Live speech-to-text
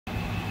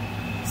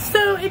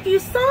So if you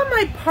saw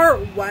my part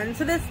 1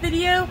 to this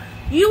video,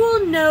 you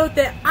will know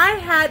that I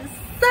had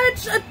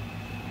such a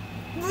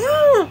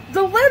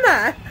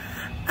dilemma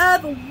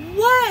of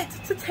what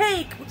to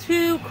take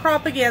to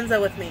CropAGanza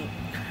with me.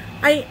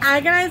 I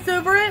agonized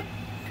over it.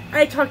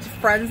 I talked to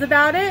friends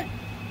about it.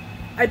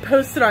 I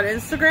posted on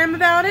Instagram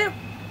about it.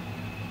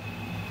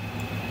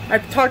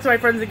 I've talked to my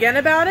friends again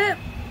about it.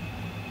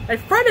 I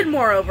fretted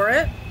more over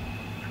it.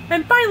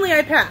 And finally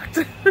I packed.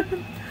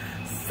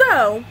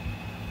 So,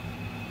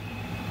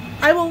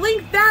 I will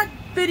link that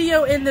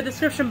video in the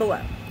description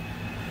below.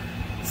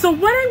 So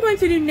what I'm going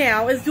to do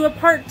now is do a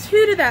part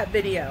 2 to that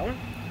video.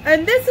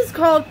 And this is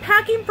called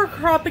Packing for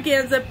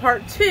CropAGanza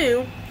Part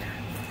 2,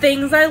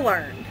 Things I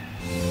Learned.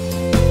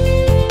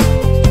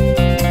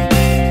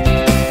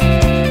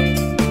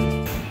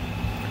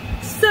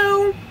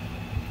 So,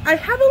 I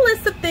have a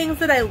list of things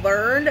that I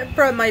learned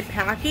from my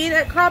packing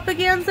at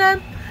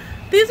CropAGanza.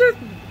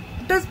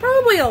 There's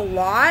probably a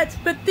lot,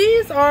 but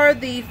these are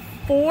the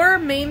 4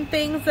 main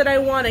things that I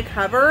want to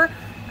cover.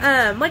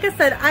 Like I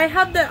said,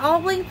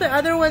 I'll link the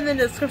other one in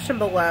the description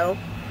below.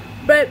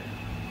 But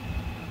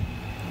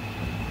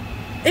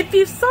if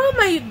you saw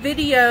my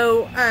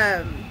video,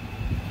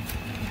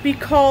 be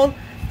called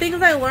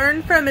Things I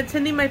Learned from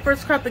Attending My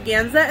First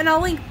CropAGanza, and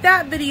I'll link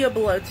that video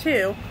below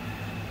too.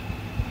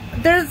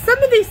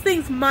 Some of these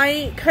things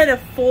might kind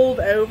of fold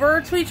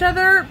over to each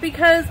other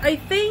because I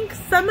think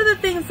some of the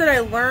things that I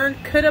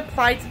learned could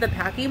apply to the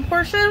packing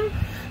portion.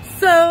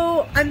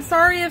 So I'm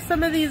sorry if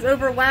some of these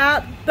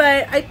overlap,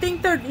 but I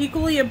think they're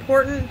equally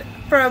important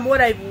from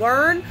what I've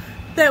learned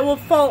that will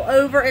fall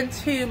over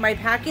into my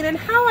packing and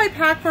how I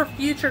pack for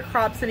future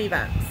crops and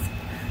events.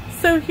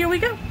 So here we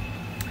go.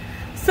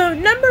 So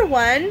number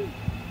 1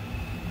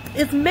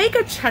 is make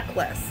a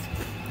checklist.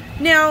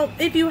 Now,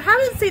 if you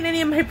haven't seen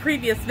any of my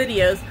previous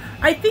videos,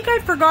 I think I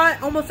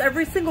forgot almost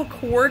every single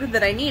cord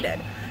that I needed.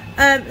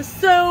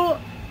 So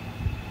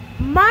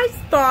my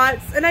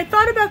thoughts, and I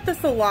thought about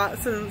this a lot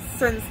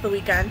since the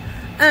weekend.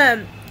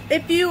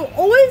 If you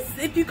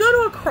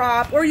go to a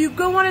crop or you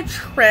go on a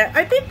trip,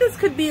 I think this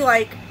could be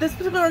like, this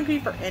particular one could be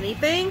for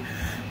anything.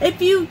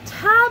 If you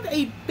have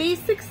a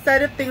basic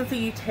set of things that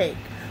you take,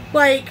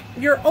 like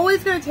you're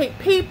always going to take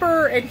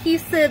paper,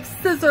 adhesive,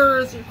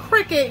 scissors, your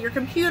Cricut, your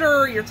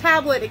computer, your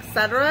tablet,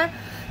 etc.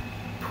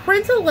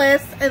 Print a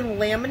list and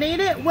laminate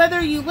it.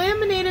 Whether you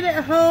laminate it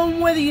at home,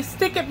 whether you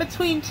stick it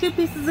between 2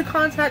 pieces of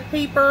contact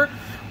paper,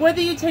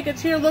 whether you take it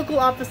to your local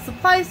office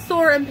supply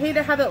store and pay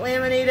to have it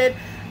laminated,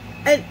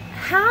 and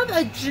have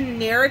a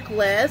generic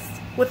list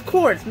with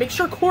cords. Make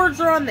sure cords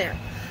are on there.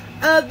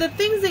 The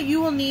things that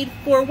you will need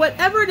for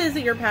whatever it is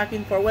that you're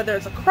packing for, whether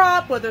it's a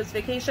crop, whether it's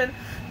vacation.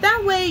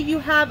 That way you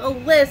have a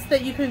list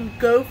that you can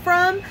go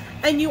from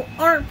and you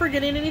aren't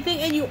forgetting anything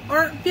and you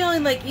aren't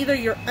feeling like either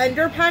you're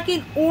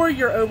underpacking or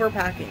you're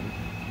overpacking.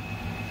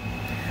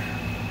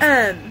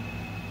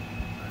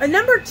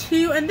 Number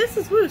 2, and this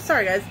is,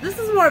 sorry guys, this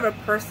is more of a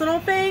personal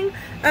thing.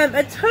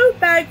 A tote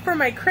bag for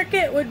my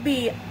Cricut would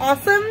be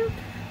awesome,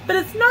 but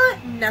it's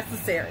not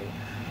necessary.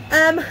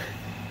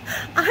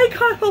 I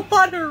got a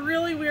lot of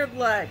really weird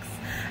looks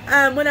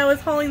when I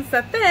was hauling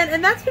stuff in,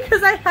 and that's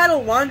because I had a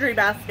laundry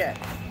basket.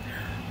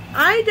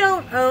 I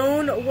don't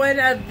own one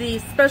of the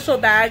special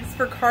bags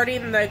for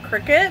carting the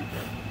Cricut,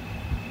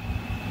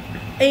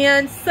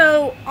 and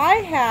so I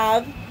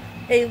have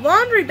a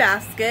laundry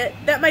basket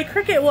that my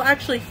Cricut will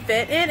actually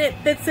fit in. It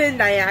fits in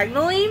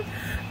diagonally,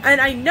 and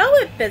I know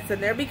it fits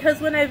in there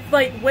because when I've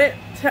went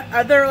to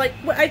other,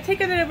 I've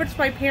taken it over to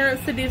my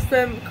parents to do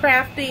some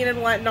crafting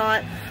and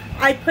whatnot,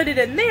 I put it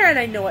in there and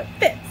I know it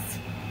fits.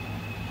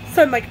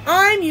 So I'm like,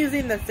 I'm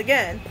using this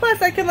again. Plus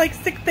I can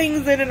stick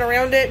things in and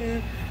around it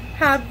and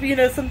have,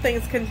 some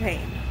things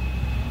contained.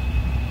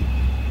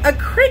 A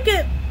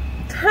Cricut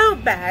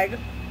tote bag,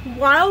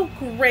 while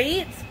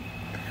great,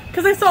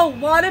 because I saw a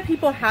lot of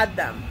people had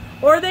them.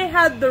 Or they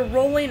had the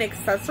rolling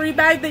accessory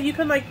bag that you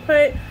can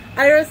put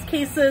iris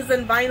cases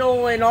and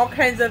vinyl and all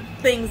kinds of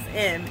things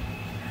in.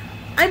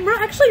 I'm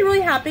actually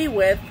really happy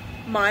with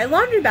my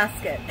laundry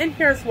basket. And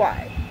here's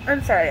why.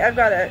 I'm sorry, I've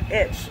got an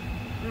itch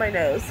in my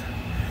nose.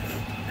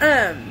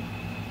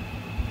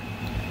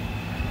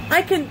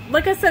 I can,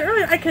 like I said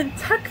earlier, I can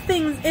tuck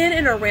things in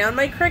and around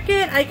my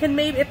Cricut. I can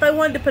maybe, if I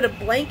wanted to put a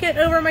blanket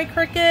over my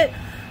Cricut,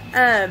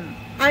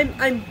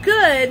 I'm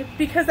good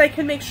because I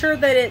can make sure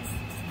that it's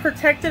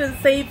protected and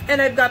safe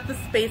and I've got the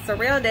space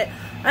around it.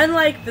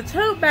 Unlike the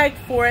tote bag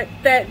for it,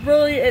 that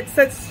really, it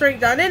sits straight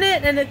down in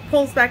it and it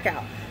pulls back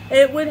out.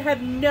 It would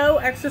have no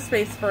extra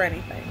space for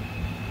anything.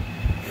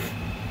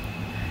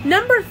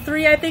 Number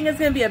 3, I think, is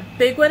going to be a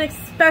big one,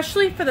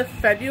 especially for the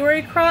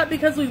February crop,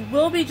 because we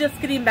will be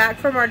just getting back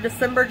from our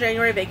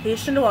December-January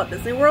vacation to Walt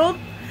Disney World,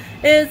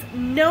 is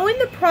knowing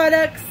the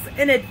products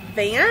in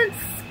advance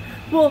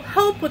will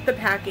help with the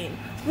packing.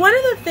 One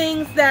of the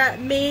things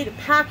that made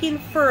packing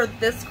for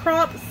this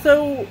crop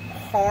so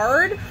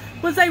hard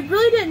was I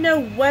really didn't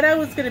know what I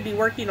was going to be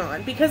working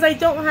on because I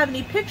don't have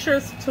any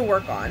pictures to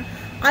work on.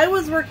 I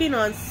was working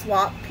on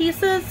swap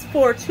pieces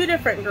for 2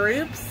 different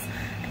groups,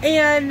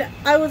 And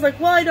I was like,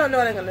 well, I don't know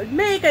what I'm going to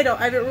make. I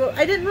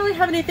didn't really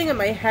have anything in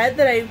my head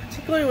that I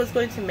particularly was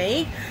going to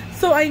make.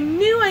 So I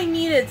knew I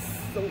needed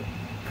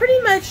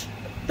pretty much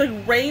the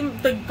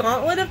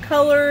gauntlet of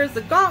colors,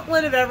 the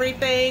gauntlet of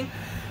everything.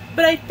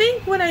 But I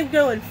think when I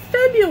go in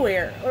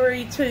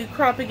February to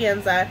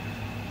CropAGanza,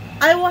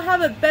 I will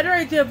have a better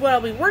idea of what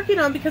I'll be working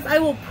on, because I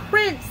will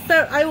print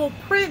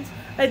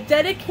a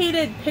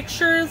dedicated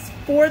pictures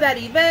for that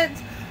event.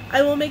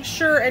 I will make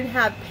sure and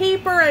have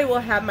paper. I will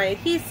have my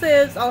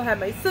adhesives. I'll have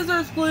my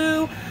scissors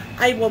glue.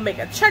 I will make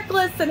a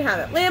checklist and have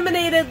it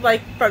laminated,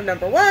 like from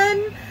number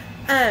 1.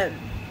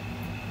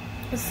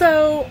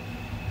 So,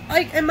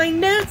 like, and my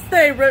notes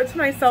that I wrote to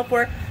myself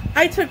were,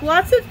 I took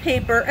lots of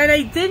paper and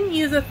I didn't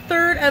use a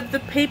third of the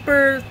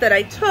papers that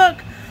I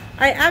took.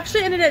 I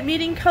actually ended up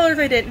needing colors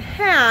I didn't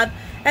have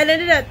and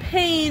ended up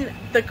paying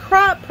the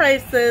crop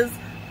prices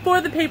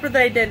for the paper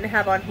that I didn't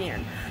have on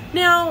hand.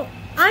 Now,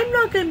 I'm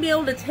not going to be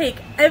able to take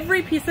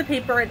every piece of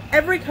paper and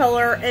every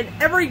color and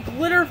every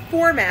glitter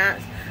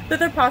format that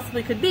there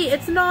possibly could be.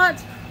 It's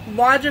not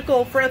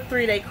logical for a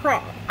 3-day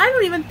crop. I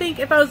don't even think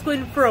if I was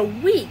going for a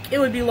week, it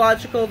would be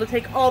logical to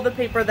take all the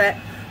paper that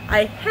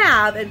I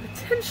have and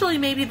potentially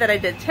maybe that I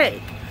did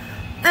take.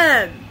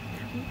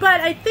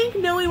 But I think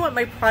knowing what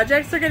my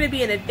projects are going to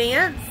be in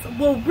advance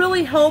will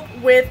really help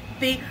with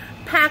the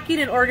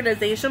packing and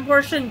organization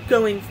portion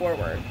going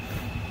forward.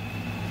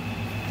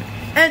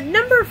 And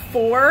number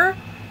 4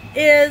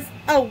 is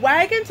a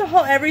wagon to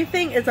haul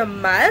everything is a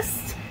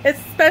must,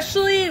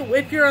 especially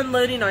if you're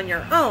unloading on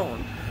your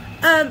own.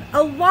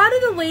 A lot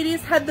of the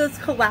ladies had those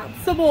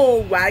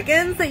collapsible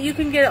wagons that you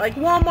can get at like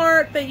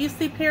Walmart that you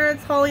see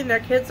parents hauling their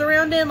kids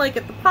around in, like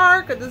at the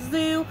park or the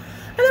zoo.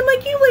 And I'm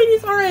like, you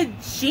ladies are a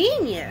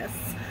genius,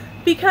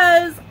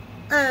 because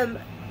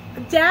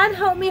Dad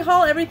helped me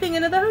haul everything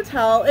into the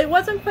hotel. It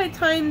wasn't quite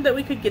time that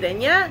we could get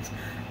in yet.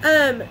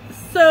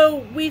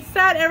 So we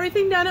sat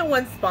everything down at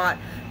one spot.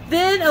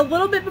 Then a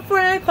little bit before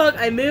 9 o'clock,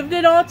 I moved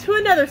it all to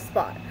another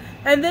spot.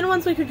 And then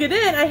once we could get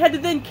in, I had to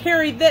then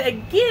carry that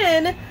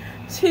again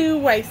to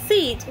my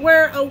seat,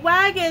 where a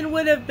wagon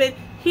would have been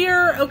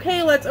here,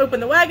 okay, let's open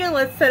the wagon,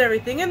 let's set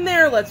everything in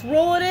there, let's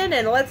roll it in,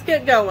 and let's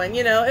get going.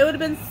 You know, it would have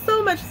been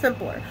so much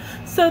simpler.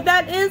 So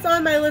that is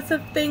on my list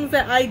of things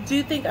that I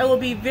do think I will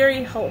be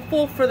very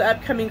helpful for the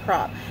upcoming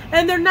crop.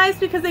 And they're nice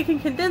because they can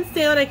condense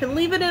down. I can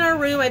leave it in our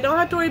room. I don't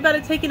have to worry about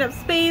it taking up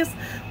space,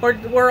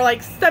 or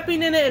like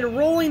stepping in it and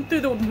rolling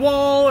through the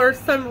wall or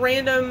some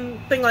random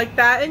thing like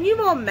that. And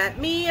you've all met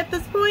me at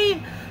this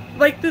point,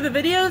 like through the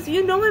videos.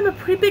 You know I'm a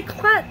pretty big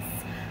klutz.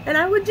 And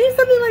I would do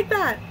something like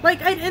that.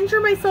 Like, I'd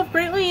injure myself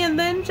greatly, and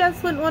then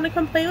Jess wouldn't want to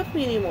come play with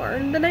me anymore.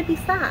 And then I'd be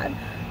sad.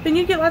 Then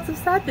you get lots of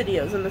sad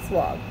videos in this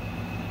vlog.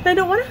 And I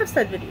don't want to have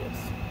sad videos.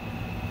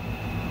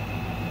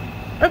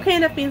 Okay,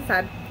 enough being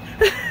sad.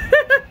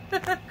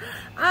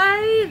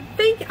 I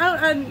think,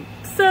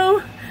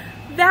 so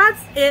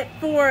that's it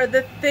for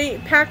the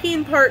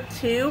packing part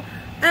 2.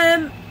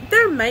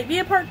 There might be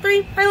a part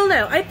 3. I don't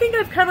know. I think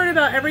I've covered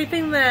about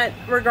everything that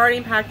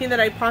regarding packing that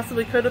I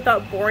possibly could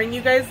without boring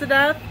you guys to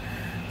death.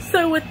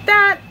 So with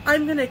that,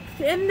 I'm going to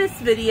end this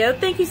video.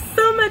 Thank you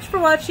so much for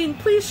watching.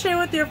 Please share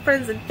with your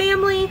friends and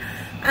family.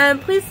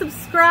 Please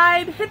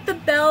subscribe, hit the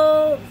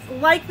bell,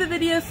 like the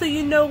video so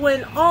you know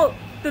when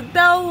the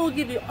bell will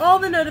give you all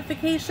the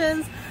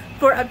notifications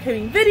for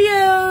upcoming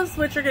videos,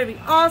 which are going to be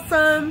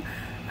awesome.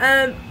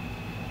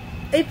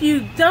 If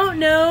you don't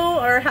know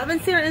or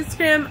haven't seen our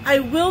Instagram, I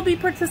will be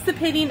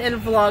participating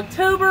in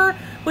Vlogtober,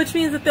 which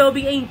means that there will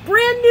be a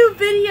brand new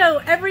video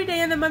every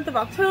day in the month of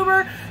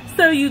October.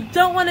 So you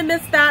don't want to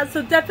miss that.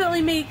 So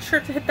definitely make sure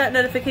to hit that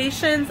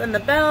notifications and the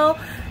bell.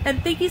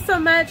 And thank you so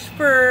much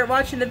for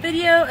watching the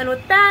video. And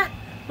with that,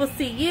 we'll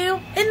see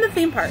you in the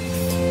theme park.